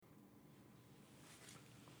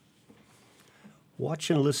Watch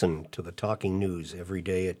and listen to the Talking News every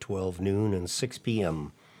day at 12 noon and 6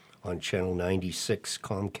 p.m. on Channel 96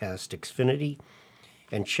 Comcast Xfinity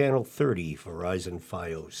and Channel 30 Verizon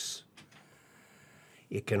Fios.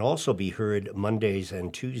 It can also be heard Mondays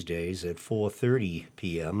and Tuesdays at 4:30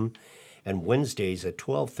 p.m. and Wednesdays at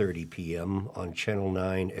 12:30 p.m. on Channel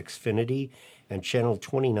 9 Xfinity and Channel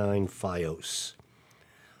 29 Fios.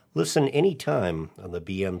 Listen anytime on the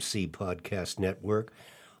BMC Podcast Network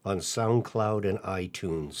on SoundCloud and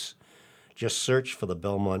iTunes. Just search for the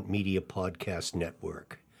Belmont Media Podcast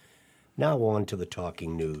Network. Now on to the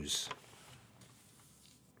Talking News.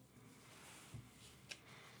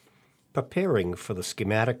 Preparing for the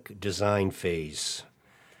schematic design phase.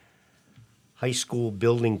 High School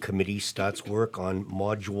Building Committee starts work on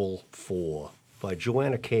Module 4 by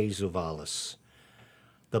Joanna K. Zuvalis.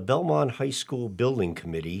 The Belmont High School Building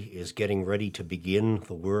Committee is getting ready to begin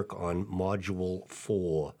the work on Module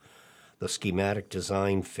 4, the schematic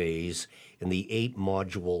design phase in the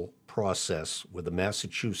 8-module process with the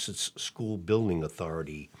Massachusetts School Building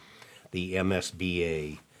Authority, the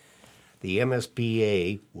MSBA. The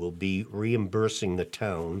MSBA will be reimbursing the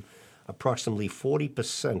town approximately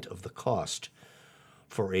 40% of the cost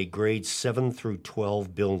for a grades 7 through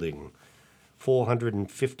 12 building,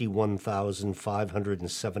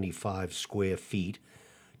 451,575 square feet,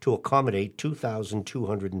 to accommodate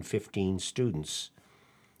 2,215 students.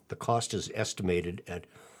 The cost is estimated at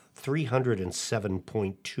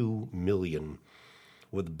 $307.2 million,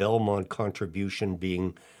 with Belmont contribution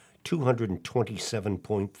being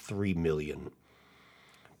 $227.3 million.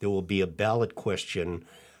 There will be a ballot question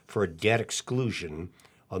for a debt exclusion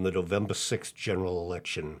on the November 6th general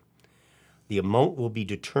election. The amount will be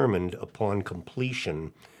determined upon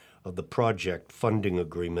completion of the project funding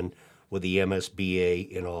agreement with the MSBA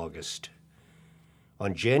in August.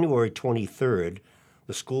 On January 23rd,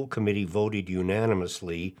 the school committee voted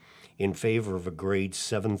unanimously in favor of a grade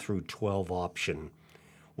 7 through 12 option,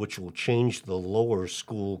 which will change the lower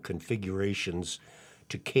school configurations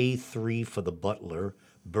to K3 for the Butler,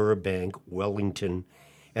 Burbank, Wellington,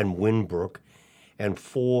 and Winbrook, and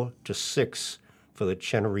 4 to 6 for the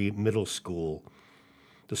Chenery Middle School.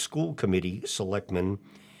 The school committee, selectmen,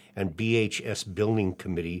 and BHS Building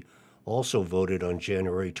Committee also voted on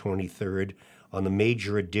January 23rd on the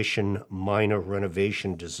major addition minor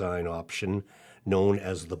renovation design option known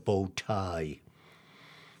as the bow tie,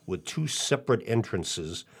 with 2 separate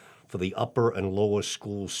entrances for the upper and lower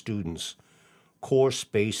school students. Core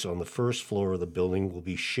space on the first floor of the building will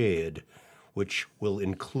be shared, which will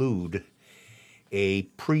include a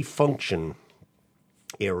pre-function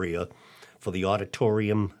area for the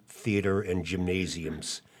auditorium, theater, and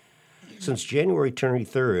gymnasiums. Since January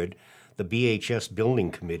 23rd, the BHS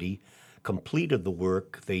Building Committee completed the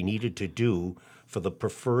work they needed to do for the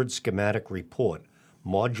preferred schematic report,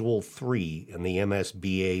 Module 3 in the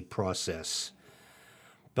MSBA process.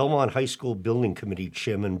 Belmont High School Building Committee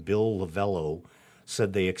Chairman Bill Lovello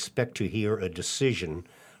said they expect to hear a decision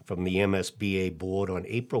from the MSBA board on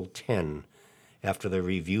April 10 after they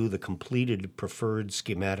review the completed preferred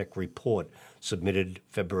schematic report submitted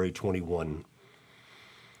February 21.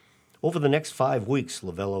 Over the next 5 weeks,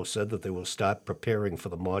 Lovello said that they will start preparing for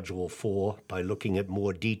the Module 4 by looking at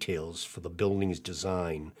more details for the building's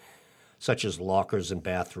design, such as lockers and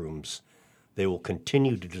bathrooms. They will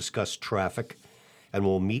continue to discuss traffic and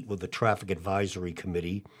will meet with the Traffic Advisory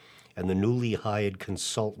Committee and the newly hired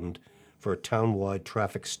consultant for a townwide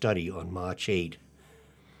traffic study on March 8.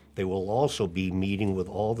 They will also be meeting with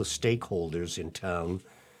all the stakeholders in town,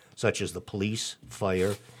 such as the police,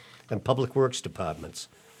 fire, and public works departments,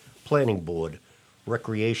 planning board,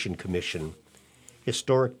 recreation commission,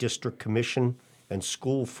 historic district commission, and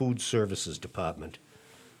school food services department.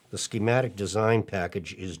 The schematic design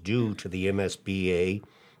package is due to the MSBA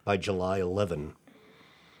by July 11.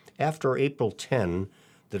 After April 10,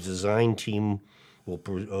 the design team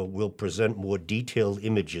will present more detailed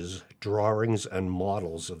images, drawings, and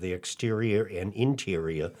models of the exterior and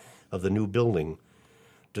interior of the new building.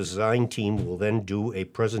 Design team will then do a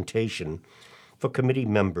presentation for committee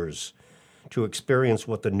members to experience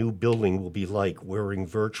what the new building will be like wearing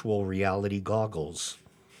virtual reality goggles.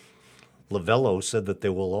 Lovello said that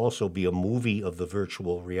there will also be a movie of the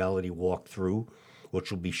virtual reality walkthrough,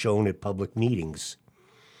 which will be shown at public meetings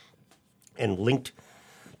and linked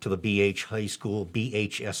to the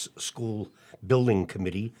BHS School Building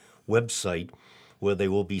Committee website, where they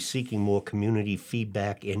will be seeking more community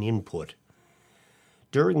feedback and input.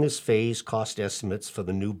 During this phase, cost estimates for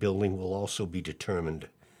the new building will also be determined.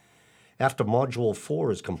 After Module 4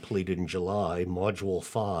 is completed in July, Module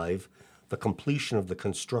 5, the completion of the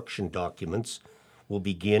construction documents, will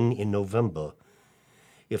begin in November.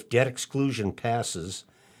 if debt exclusion passes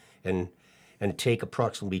and take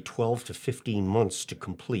approximately 12 to 15 months to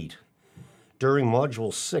complete. During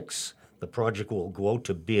Module 6, the project will go out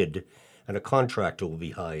to bid and a contractor will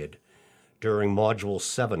be hired. During Module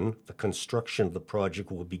 7, the construction of the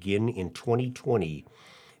project will begin in 2020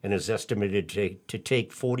 and is estimated to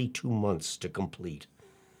take 42 months to complete.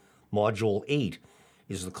 Module 8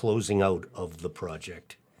 is the closing out of the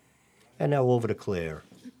project. And now over to Claire.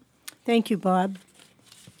 Thank you, Bob.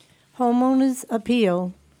 Homeowners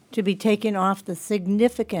appeal to be taken off the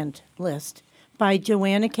significant list by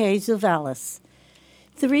Joanna K. Zavalis.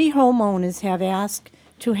 3 homeowners have asked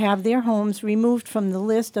to have their homes removed from the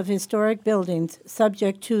list of historic buildings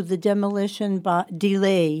subject to the demolition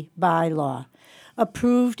delay bylaw,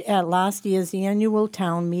 approved at last year's annual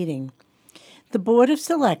town meeting. The Board of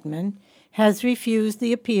Selectmen has refused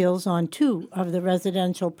the appeals on 2 of the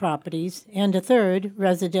residential properties, and a 3rd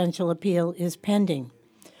residential appeal is pending.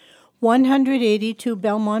 182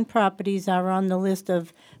 Belmont properties are on the list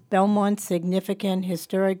of Belmont's significant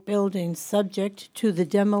historic buildings subject to the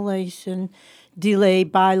demolition delay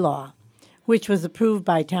bylaw, which was approved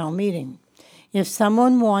by town meeting. If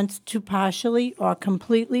someone wants to partially or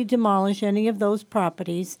completely demolish any of those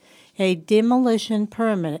properties, a demolition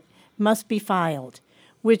permit must be filed,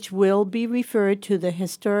 which will be referred to the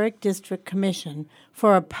Historic District Commission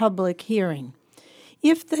for a public hearing.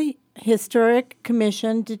 If the Historic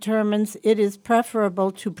Commission determines it is preferable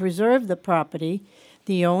to preserve the property,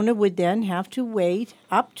 the owner would then have to wait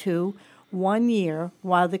up to 1 year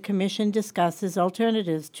while the commission discusses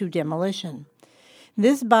alternatives to demolition.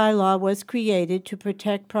 This bylaw was created to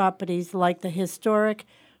protect properties like the historic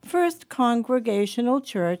First Congregational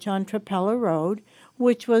Church on Trapella Road,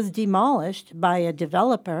 which was demolished by a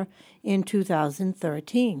developer in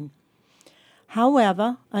 2013.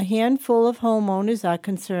 However, a handful of homeowners are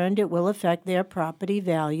concerned it will affect their property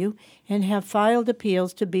value and have filed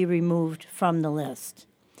appeals to be removed from the list.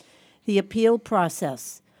 The appeal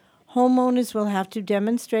process. Homeowners will have to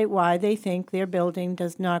demonstrate why they think their building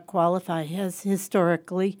does not qualify as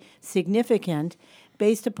historically significant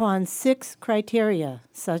based upon 6 criteria,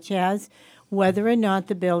 such as whether or not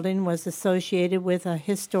the building was associated with a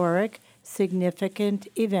historic, significant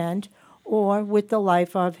event or with the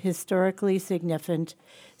life of historically significant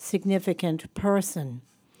person.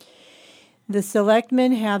 The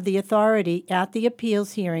selectmen have the authority at the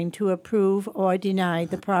appeals hearing to approve or deny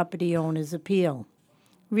the property owner's appeal.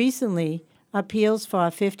 Recently, appeals for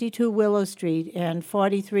 52 Willow Street and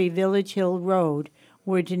 43 Village Hill Road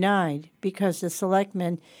were denied because the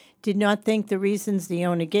selectmen did not think the reasons the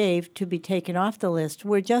owner gave to be taken off the list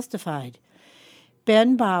were justified.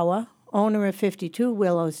 Ben Bauer, owner of 52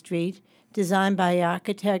 Willow Street, designed by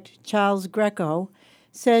architect Charles Greco,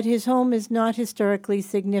 said his home is not historically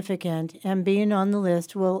significant and being on the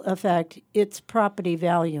list will affect its property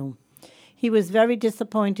value. He was very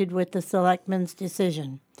disappointed with the selectmen's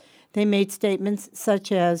decision. They made statements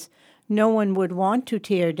such as, "No one would want to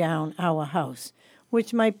tear down our house,"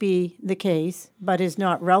 which might be the case, but is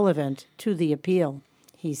not relevant to the appeal,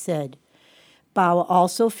 he said. Bauer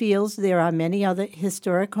also feels there are many other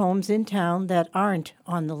historic homes in town that aren't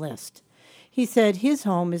on the list. He said his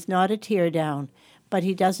home is not a tear down, but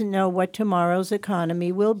he doesn't know what tomorrow's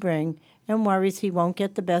economy will bring and worries he won't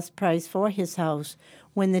get the best price for his house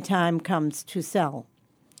when the time comes to sell.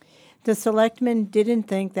 The selectmen didn't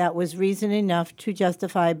think that was reason enough to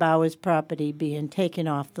justify Bauer's property being taken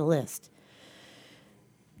off the list.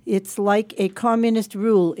 "It's like a communist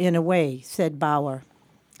rule in a way," said Bauer.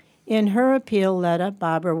 In her appeal letter,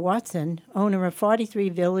 Barbara Watson, owner of 43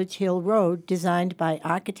 Village Hill Road, designed by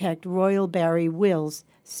architect Royal Barry Wills,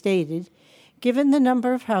 stated, "Given the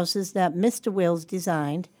number of houses that Mr. Wills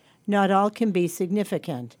designed, not all can be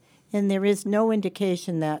significant, and there is no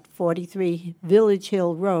indication that 43 Village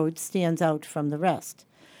Hill Road stands out from the rest.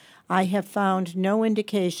 I have found no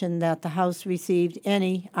indication that the house received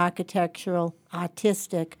any architectural,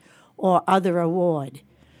 artistic, or other award."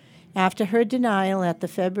 After her denial at the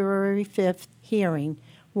February 5th hearing,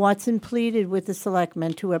 Watson pleaded with the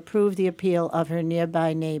selectmen to approve the appeal of her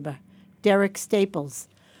nearby neighbor, Derek Staples,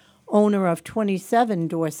 owner of 27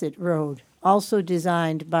 Dorset Road, also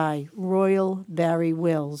designed by Royal Barry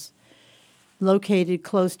Wills, located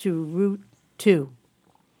close to Route 2.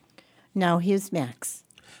 Now here's Max.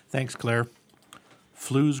 Thanks, Claire.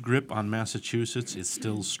 Flu's grip on Massachusetts is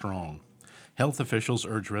still strong. Health officials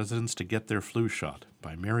urge residents to get their flu shot,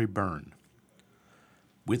 by Mary Byrne.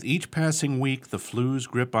 With each passing week, the flu's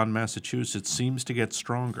grip on Massachusetts seems to get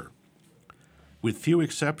stronger. With few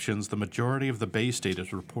exceptions, the majority of the Bay State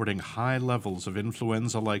is reporting high levels of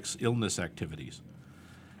influenza-like illness activities.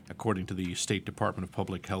 according to the State Department of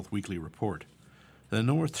Public Health weekly report. The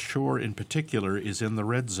North Shore in particular is in the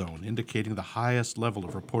red zone, indicating the highest level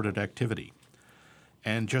of reported activity.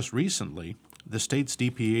 And just recently, the state's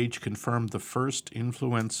DPH confirmed the first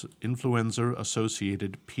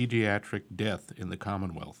influenza-associated pediatric death in the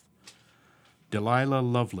Commonwealth. Delilah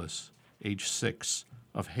Lovelace, age 6,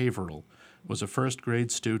 of Haverhill, was a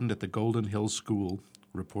first-grade student at the Golden Hills School,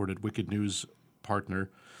 reported Wicked News partner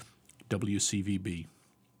WCVB.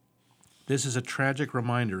 This is a tragic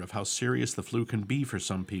reminder of how serious the flu can be for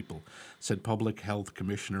some people, said Public Health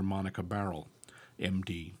Commissioner Monica Barrell,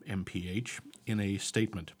 MD, MPH, in a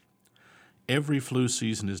statement. Every flu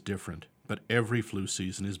season is different, but every flu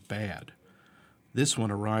season is bad. This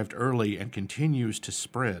one arrived early and continues to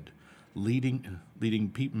spread, leading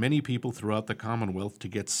many people throughout the Commonwealth to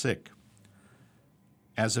get sick.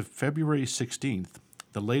 As of February 16th,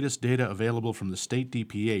 the latest data available from the state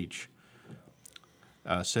DPH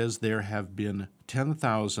says there have been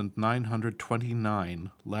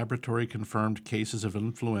 10,929 laboratory-confirmed cases of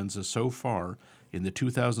influenza so far in the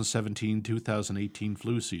 2017-2018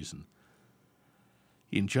 flu season.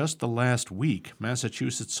 In just the last week,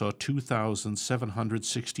 Massachusetts saw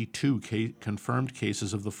 2,762 confirmed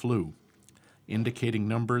cases of the flu, indicating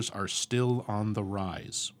numbers are still on the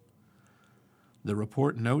rise. The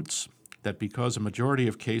report notes that because a majority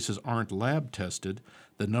of cases aren't lab tested,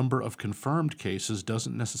 the number of confirmed cases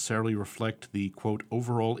doesn't necessarily reflect the, quote,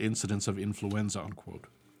 overall incidence of influenza, unquote.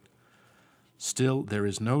 Still, there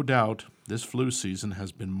is no doubt this flu season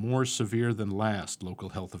has been more severe than last, local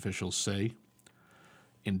health officials say.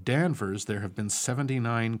 In Danvers, there have been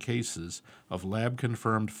 79 cases of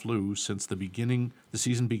lab-confirmed flu since the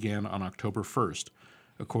season began on October 1st,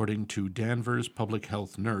 according to Danvers public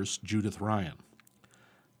health nurse Judith Ryan.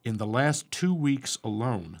 In the last 2 weeks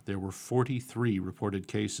alone, there were 43 reported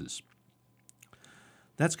cases.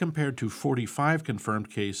 That's compared to 45 confirmed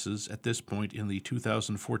cases at this point in the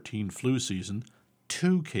 2014 flu season,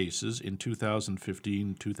 2 cases in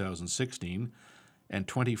 2015-2016, and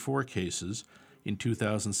 24 cases in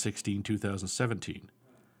 2016-2017.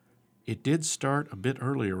 It did start a bit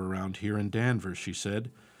earlier around here in Danvers, she said,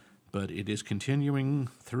 but it is continuing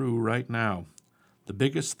through right now. The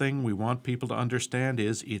biggest thing we want people to understand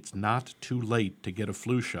is it's not too late to get a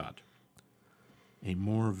flu shot. A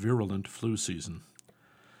more virulent flu season.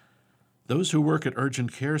 Those who work at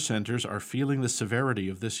urgent care centers are feeling the severity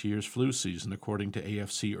of this year's flu season, according to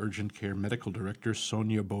AFC Urgent Care Medical Director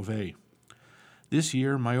Sonia Beauvais. This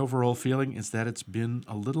year, my overall feeling is that it's been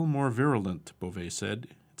a little more virulent, Beauvais said.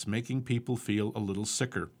 It's making people feel a little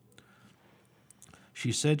sicker.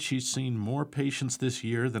 She said she's seen more patients this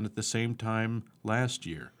year than at the same time last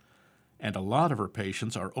year, and a lot of her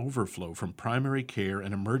patients are overflow from primary care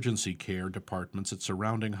and emergency care departments at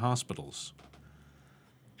surrounding hospitals.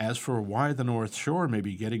 As for why the North Shore may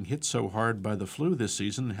be getting hit so hard by the flu this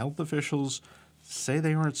season, health officials say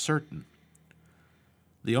they aren't certain.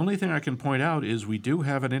 The only thing I can point out is we do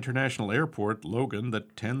have an international airport, Logan,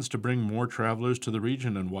 that tends to bring more travelers to the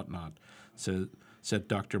region and whatnot, said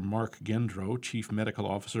Dr. Mark Gendro, Chief Medical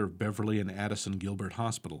Officer of Beverly and Addison Gilbert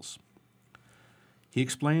Hospitals. He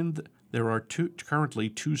explained that there are currently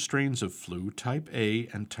two strains of flu, Type A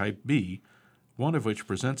and Type B, one of which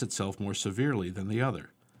presents itself more severely than the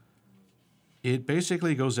other. It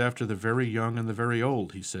basically goes after the very young and the very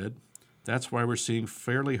old, he said. That's why we're seeing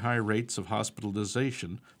fairly high rates of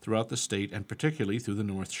hospitalization throughout the state and particularly through the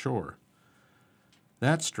North Shore.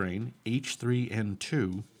 That strain,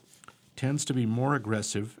 H3N2, tends to be more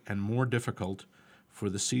aggressive and more difficult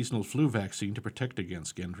for the seasonal flu vaccine to protect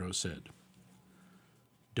against, Gendro said.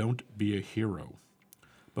 Don't be a hero.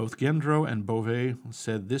 Both Gendro and Beauvais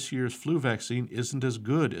said this year's flu vaccine isn't as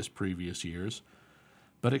good as previous years,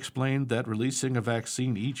 but explained that releasing a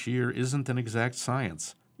vaccine each year isn't an exact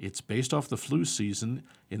science. It's based off the flu season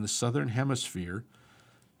in the southern hemisphere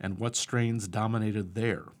and what strains dominated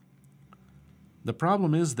there. The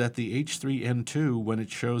problem is that the H3N2, when it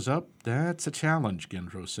shows up, that's a challenge,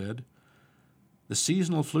 Gendro said. The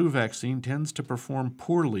seasonal flu vaccine tends to perform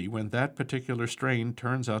poorly when that particular strain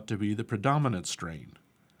turns out to be the predominant strain.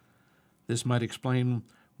 This might explain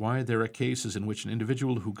why there are cases in which an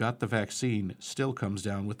individual who got the vaccine still comes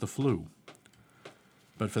down with the flu.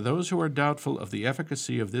 But for those who are doubtful of the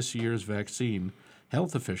efficacy of this year's vaccine,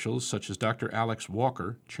 health officials such as Dr. Alex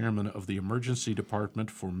Walker, chairman of the emergency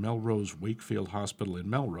department for Melrose Wakefield Hospital in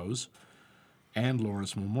Melrose, and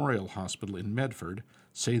Lawrence Memorial Hospital in Medford,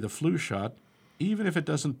 say the flu shot, even if it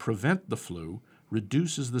doesn't prevent the flu,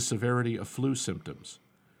 reduces the severity of flu symptoms.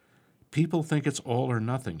 People think it's all or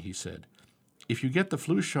nothing, he said. If you get the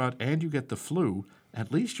flu shot and you get the flu,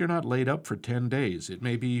 At least you're not laid up for 10 days. It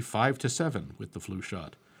may be 5 to 7 with the flu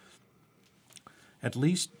shot. At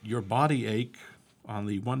least your body ache on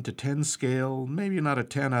the 1 to 10 scale, maybe not a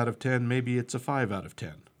 10 out of 10, maybe it's a 5 out of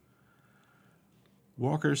 10.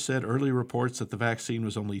 Walker said early reports that the vaccine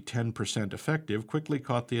was only 10% effective quickly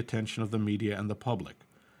caught the attention of the media and the public.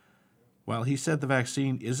 While he said the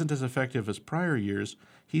vaccine isn't as effective as prior years,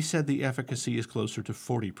 he said the efficacy is closer to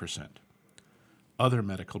 40%. Other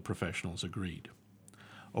medical professionals agreed.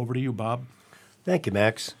 Over to you, Bob. Thank you,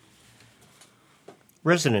 Max.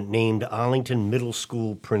 Resident named Arlington Middle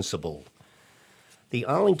School principal. The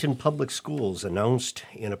Arlington Public Schools announced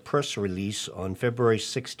in a press release on February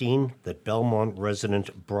 16 that Belmont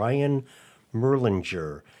resident Brian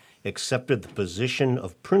Merlinger accepted the position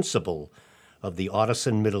of principal of the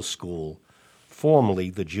Ottoson Middle School, formerly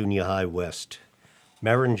the Junior High West.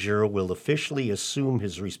 Merlinger will officially assume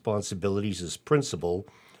his responsibilities as principal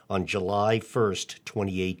on July 1st,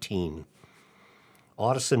 2018.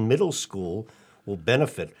 Ottoson Middle School will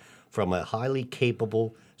benefit from a highly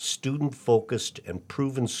capable, student-focused, and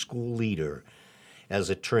proven school leader as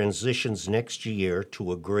it transitions next year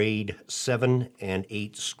to a grade 7 and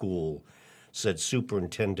 8 school, said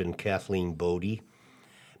Superintendent Kathleen Bodie.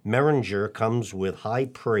 Merringer comes with high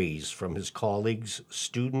praise from his colleagues,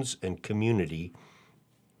 students, and community,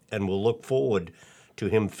 and will look forward to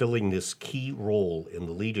him filling this key role in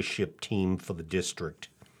the leadership team for the district.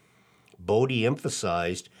 Bodie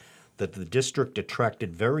emphasized that the district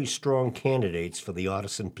attracted very strong candidates for the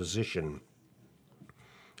Ottoson position.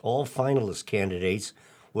 All finalist candidates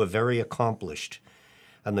were very accomplished,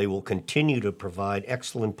 and they will continue to provide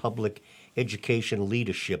excellent public education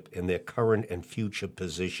leadership in their current and future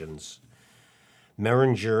positions.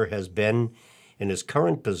 Merringer has been in his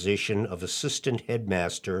current position of assistant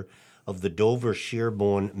headmaster of the Dover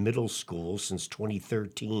Sherborne Middle School since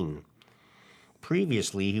 2013.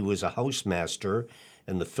 Previously, he was a housemaster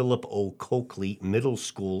in the Philip O. Coakley Middle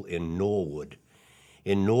School in Norwood.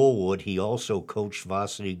 In Norwood, he also coached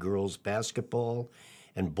varsity girls basketball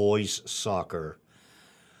and boys soccer.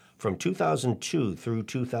 From 2002 through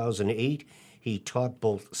 2008, he taught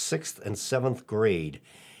both 6th and 7th grade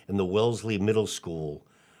in the Wellesley Middle School.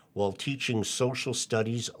 While teaching social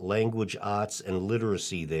studies, language arts, and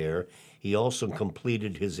literacy there, he also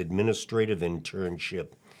completed his administrative internship.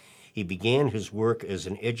 He began his work as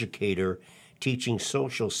an educator teaching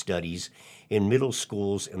social studies in middle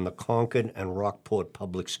schools in the Concord and Rockport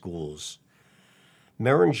Public Schools.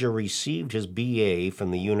 Merringer received his BA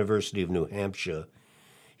from the University of New Hampshire.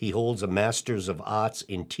 He holds a Master's of Arts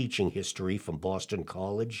in Teaching History from Boston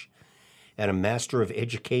College and a Master of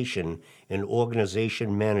Education in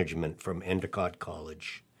Organization Management from Endicott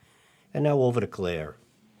College. And now over to Claire.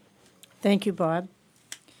 Thank you, Bob.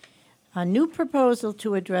 A new proposal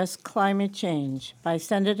to address climate change by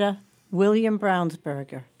Senator William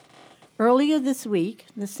Brownsberger. Earlier this week,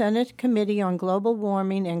 the Senate Committee on Global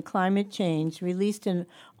Warming and Climate Change released an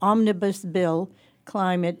omnibus bill,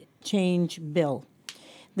 Climate Change Bill.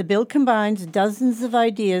 The bill combines dozens of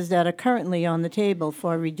ideas that are currently on the table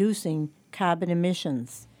for reducing carbon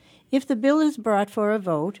emissions. If the bill is brought for a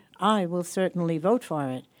vote, I will certainly vote for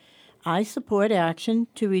it. I support action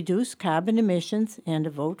to reduce carbon emissions, and a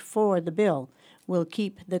vote for the bill will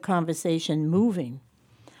keep the conversation moving.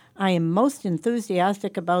 I am most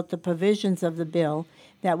enthusiastic about the provisions of the bill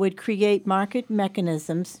that would create market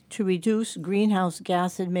mechanisms to reduce greenhouse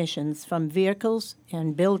gas emissions from vehicles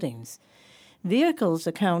and buildings. Vehicles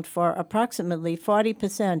account for approximately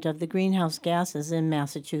 40% of the greenhouse gases in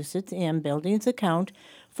Massachusetts, and buildings account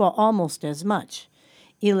for almost as much.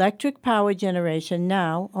 Electric power generation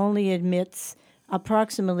now only emits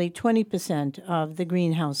approximately 20% of the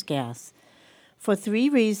greenhouse gas. For 3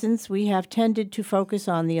 reasons, we have tended to focus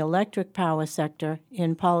on the electric power sector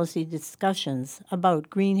in policy discussions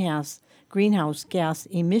about greenhouse gas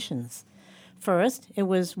emissions. First, it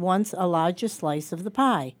was once a larger slice of the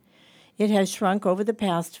pie. It has shrunk over the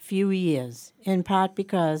past few years, in part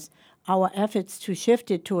because our efforts to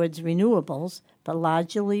shift it towards renewables, but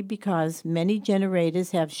largely because many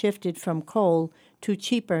generators have shifted from coal to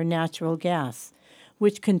cheaper natural gas,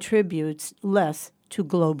 which contributes less to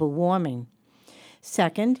global warming.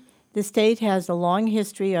 Second, the state has a long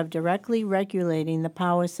history of directly regulating the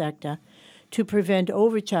power sector to prevent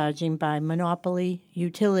overcharging by monopoly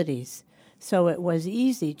utilities, so it was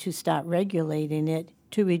easy to start regulating it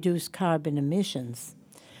to reduce carbon emissions.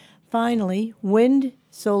 Finally, wind,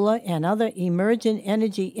 solar, and other emergent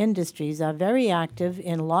energy industries are very active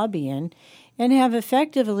in lobbying and have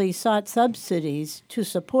effectively sought subsidies to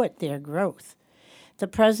support their growth. The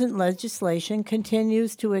present legislation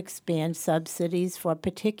continues to expand subsidies for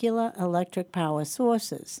particular electric power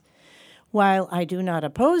sources. While I do not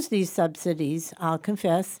oppose these subsidies, I'll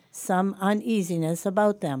confess some uneasiness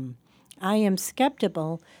about them. I am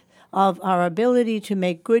skeptical of our ability to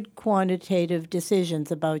make good quantitative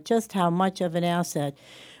decisions about just how much of an asset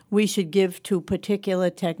we should give to particular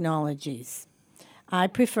technologies. I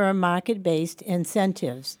prefer market-based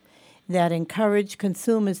incentives that encourage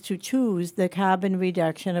consumers to choose the carbon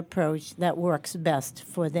reduction approach that works best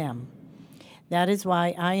for them. That is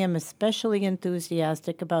why I am especially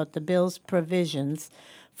enthusiastic about the bill's provisions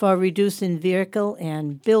for reducing vehicle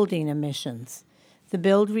and building emissions. The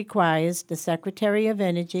bill requires the Secretary of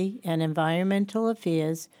Energy and Environmental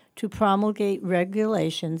Affairs to promulgate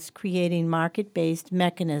regulations creating market-based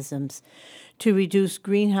mechanisms to reduce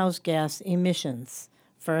greenhouse gas emissions,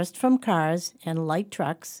 first from cars and light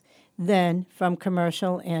trucks, then from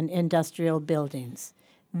commercial and industrial buildings,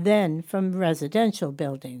 then from residential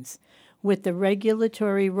buildings, with the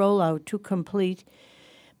regulatory rollout to complete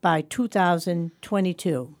by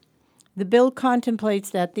 2022. The bill contemplates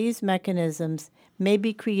that these mechanisms may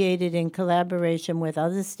be created in collaboration with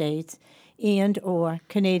other states and or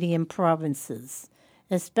Canadian provinces,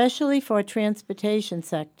 especially for transportation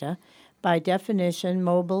sector, by definition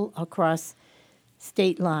mobile across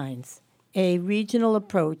state lines. A regional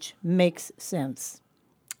approach makes sense.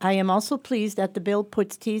 I am also pleased that the bill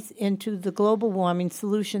puts teeth into the Global Warming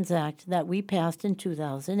Solutions Act that we passed in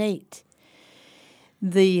 2008.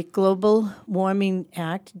 The Global Warming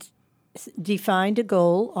Act defined a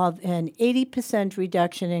goal of an 80%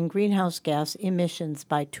 reduction in greenhouse gas emissions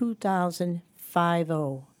by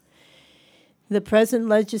 2050. The present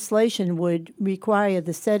legislation would require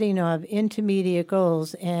the setting of intermediate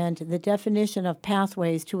goals and the definition of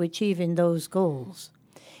pathways to achieving those goals.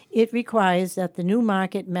 It requires that the new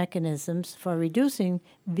market mechanisms for reducing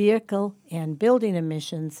vehicle and building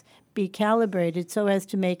emissions be calibrated so as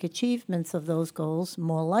to make achievements of those goals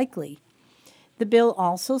more likely. The bill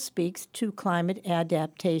also speaks to climate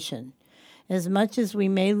adaptation. As much as we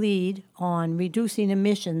may lead on reducing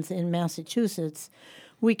emissions in Massachusetts,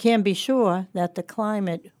 we can be sure that the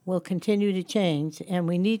climate will continue to change and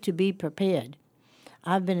we need to be prepared.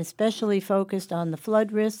 I've been especially focused on the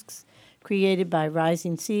flood risks created by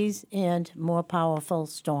rising seas and more powerful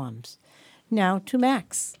storms. Now to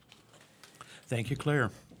Max. Thank you,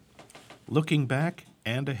 Claire. Looking Back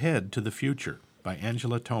and Ahead to the Future by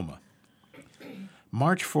Angela Toma.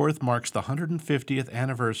 March 4th marks the 150th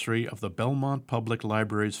anniversary of the Belmont Public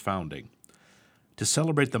Library's founding. To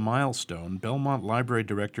celebrate the milestone, Belmont Library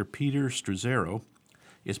Director Peter Struzzaro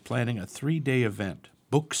is planning a 3-day event,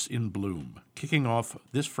 Books in Bloom, kicking off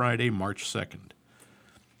this Friday, March 2nd.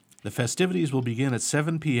 The festivities will begin at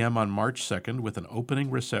 7 p.m. on March 2nd with an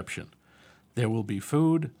opening reception. There will be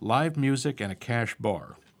food, live music, and a cash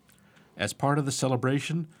bar. As part of the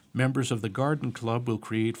celebration, members of the Garden Club will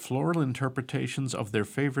create floral interpretations of their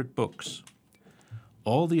favorite books.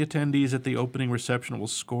 All the attendees at the opening reception will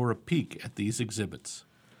score a peek at these exhibits.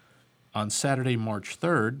 On Saturday, March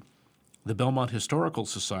 3rd, the Belmont Historical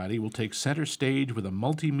Society will take center stage with a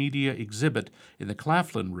multimedia exhibit in the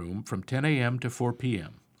Claflin Room from 10 a.m. to 4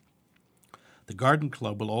 p.m. The Garden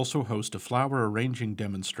Club will also host a flower arranging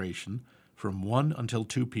demonstration from 1 until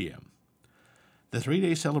 2 p.m. The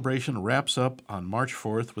 3-day celebration wraps up on March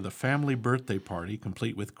 4th with a family birthday party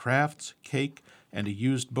complete with crafts, cake, and a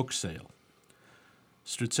used book sale.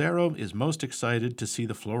 Struzzaro is most excited to see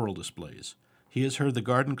the floral displays. He has heard the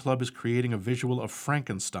Garden Club is creating a visual of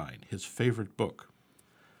Frankenstein, his favorite book.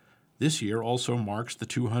 This year also marks the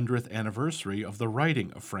 200th anniversary of the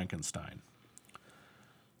writing of Frankenstein.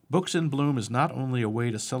 Books in Bloom is not only a way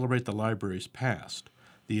to celebrate the library's past,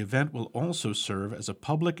 the event will also serve as a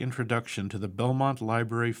public introduction to the Belmont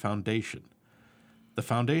Library Foundation. The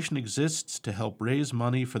foundation exists to help raise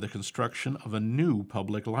money for the construction of a new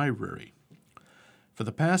public library. For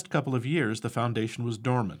the past couple of years, the foundation was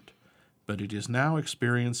dormant, but it is now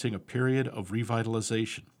experiencing a period of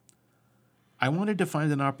revitalization. I wanted to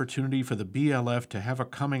find an opportunity for the BLF to have a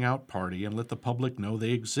coming-out party and let the public know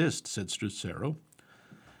they exist, said Struzzaro.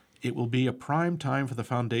 It will be a prime time for the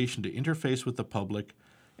foundation to interface with the public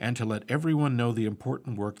and to let everyone know the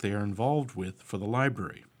important work they are involved with for the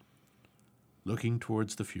library. Looking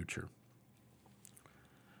towards the future.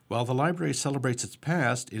 While the library celebrates its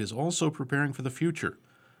past, it is also preparing for the future.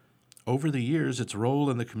 Over the years, its role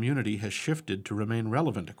in the community has shifted to remain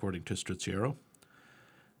relevant, according to Struzzaro.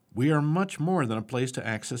 We are much more than a place to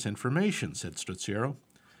access information, said Struzzaro.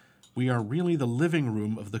 We are really the living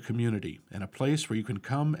room of the community and a place where you can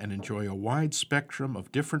come and enjoy a wide spectrum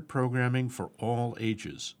of different programming for all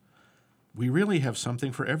ages. We really have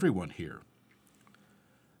something for everyone here.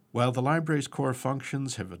 While the library's core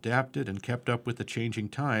functions have adapted and kept up with the changing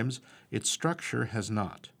times, its structure has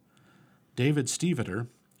not. David Steveter,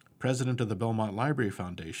 president of the Belmont Library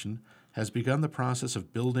Foundation, has begun the process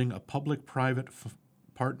of building a public-private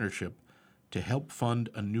partnership to help fund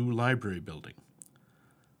a new library building.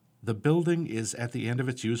 The building is at the end of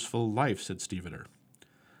its useful life, said Steveter.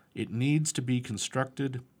 It needs to be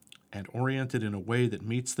constructed and oriented in a way that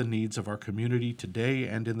meets the needs of our community today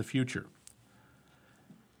and in the future.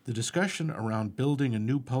 The discussion around building a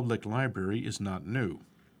new public library is not new.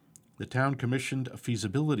 The town commissioned a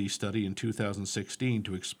feasibility study in 2016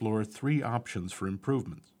 to explore 3 options for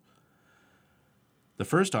improvements. The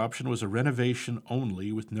first option was a renovation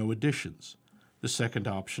only with no additions. The second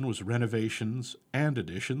option was renovations and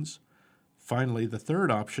additions. Finally, the third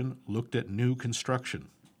option looked at new construction.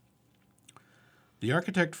 The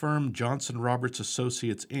architect firm Johnson Roberts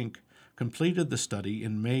Associates, Inc. completed the study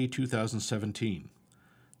in May 2017.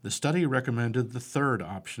 The study recommended the third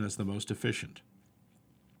option as the most efficient.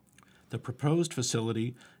 The proposed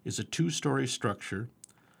facility is a 2-story structure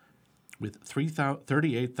with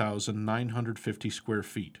 38,950 square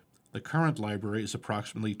feet. The current library is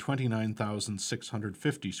approximately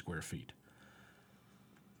 29,650 square feet.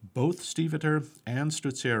 Both Steveter and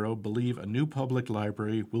Stutzero believe a new public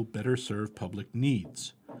library will better serve public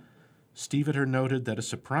needs. Steveter noted that a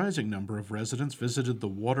surprising number of residents visited the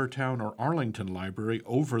Watertown or Arlington Library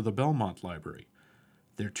over the Belmont Library.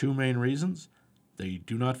 There are 2 main reasons. They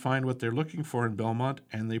do not find what they're looking for in Belmont,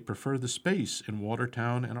 and they prefer the space in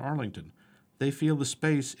Watertown and Arlington. They feel the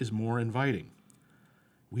space is more inviting.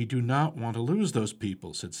 We do not want to lose those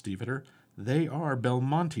people, said Steveter. They are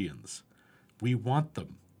Belmontians. We want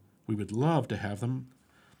them. We would love to have them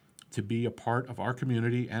to be a part of our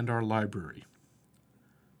community and our library.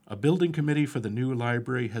 A building committee for the new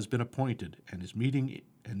library has been appointed and has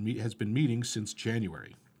been meeting since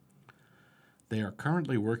January. They are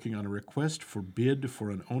currently working on a request for bid for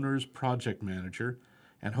an owner's project manager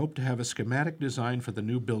and hope to have a schematic design for the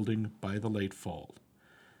new building by the late fall.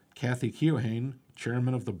 Kathy Keohane,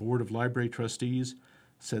 chairman of the Board of Library Trustees,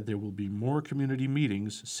 said there will be more community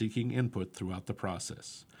meetings seeking input throughout the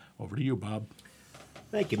process. Over to you, Bob.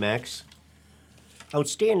 Thank you, Max.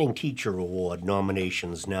 Outstanding Teacher Award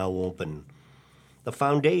nominations now open. The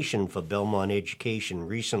Foundation for Belmont Education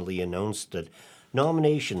recently announced that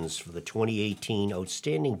nominations for the 2018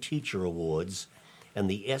 Outstanding Teacher Awards and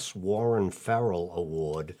the S. Warren Farrell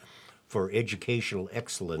Award for Educational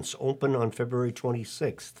Excellence open on February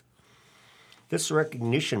 26th. This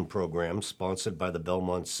recognition program, sponsored by the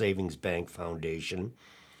Belmont Savings Bank Foundation,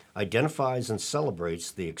 identifies and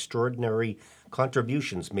celebrates the extraordinary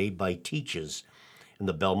contributions made by teachers in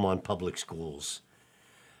the Belmont Public Schools.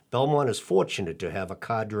 Belmont is fortunate to have a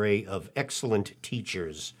cadre of excellent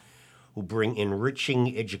teachers who bring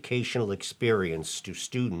enriching educational experience to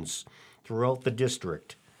students throughout the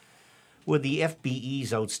district. With the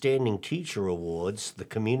FBE's Outstanding Teacher Awards, the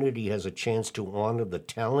community has a chance to honor the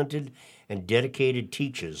talented and dedicated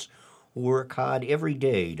teachers who work hard every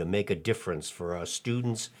day to make a difference for our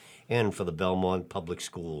students and for the Belmont Public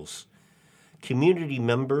Schools. Community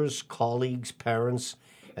members, colleagues, parents,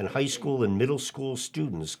 and high school and middle school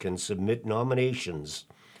students can submit nominations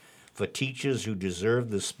for teachers who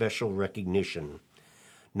deserve this special recognition.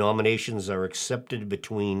 Nominations are accepted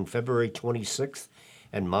between February 26th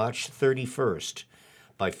and March 31st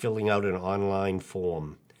by filling out an online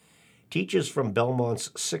form. Teachers from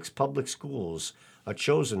Belmont's 6 public schools are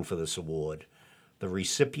chosen for this award. The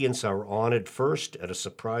recipients are honored first at a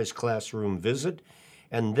surprise classroom visit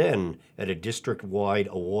and then at a district-wide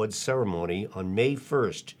awards ceremony on May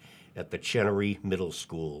 1st at the Chenery Middle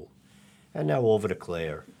School. And now over to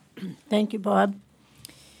Claire. Thank you, Bob.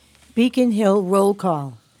 Beacon Hill roll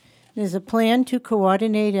call. There's a plan to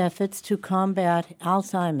coordinate efforts to combat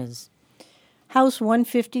Alzheimer's. House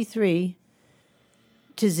 153-0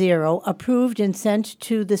 approved and sent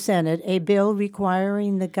to the Senate a bill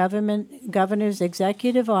requiring the Governor's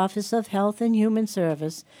Executive Office of Health and Human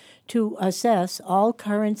Service to assess all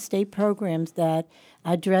current state programs that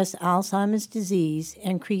address Alzheimer's disease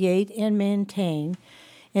and create and maintain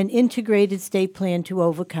an integrated state plan to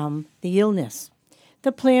overcome the illness.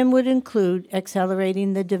 The plan would include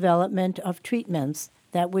accelerating the development of treatments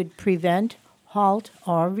that would prevent, halt,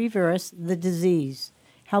 or reverse the disease,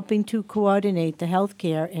 helping to coordinate the health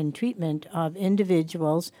care and treatment of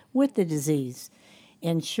individuals with the disease,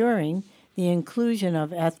 ensuring the inclusion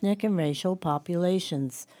of ethnic and racial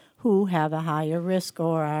populations who have a higher risk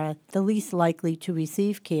or are the least likely to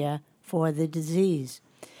receive care for the disease,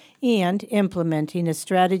 and implementing a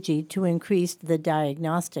strategy to increase the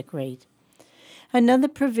diagnostic rate. Another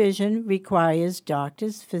provision requires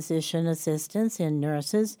doctors, physician assistants, and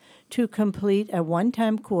nurses to complete a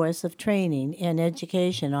one-time course of training and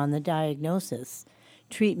education on the diagnosis,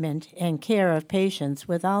 treatment, and care of patients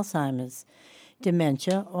with Alzheimer's,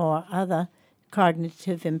 dementia, or other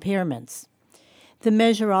cognitive impairments. The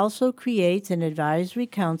measure also creates an advisory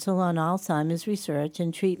council on Alzheimer's research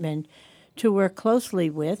and treatment to work closely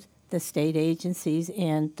with the state agencies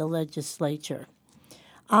and the legislature.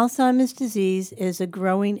 Alzheimer's disease is a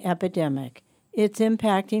growing epidemic. It's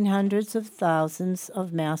impacting hundreds of thousands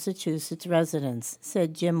of Massachusetts residents,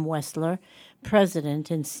 said Jim Wessler, president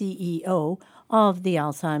and CEO of the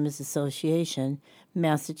Alzheimer's Association,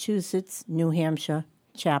 Massachusetts, New Hampshire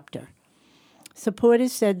chapter.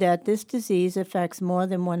 Supporters said that this disease affects more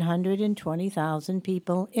than 120,000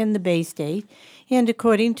 people in the Bay State, and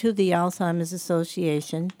according to the Alzheimer's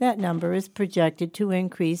Association, that number is projected to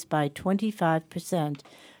increase by 25%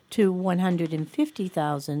 to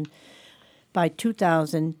 150,000 by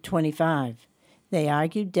 2025. They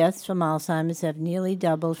argued deaths from Alzheimer's have nearly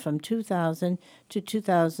doubled from 2000 to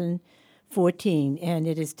 2014, and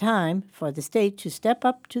it is time for the state to step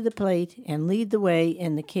up to the plate and lead the way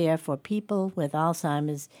in the care for people with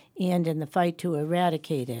Alzheimer's and in the fight to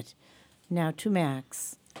eradicate it. Now to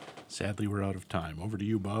Max. Sadly, we're out of time. Over to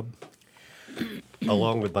you, Bob.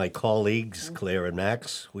 Along with my colleagues, Claire and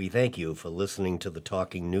Max, we thank you for listening to the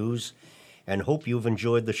Talking News and hope you've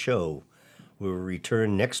enjoyed the show. We will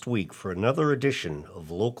return next week for another edition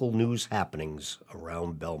of local news happenings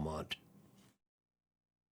around Belmont.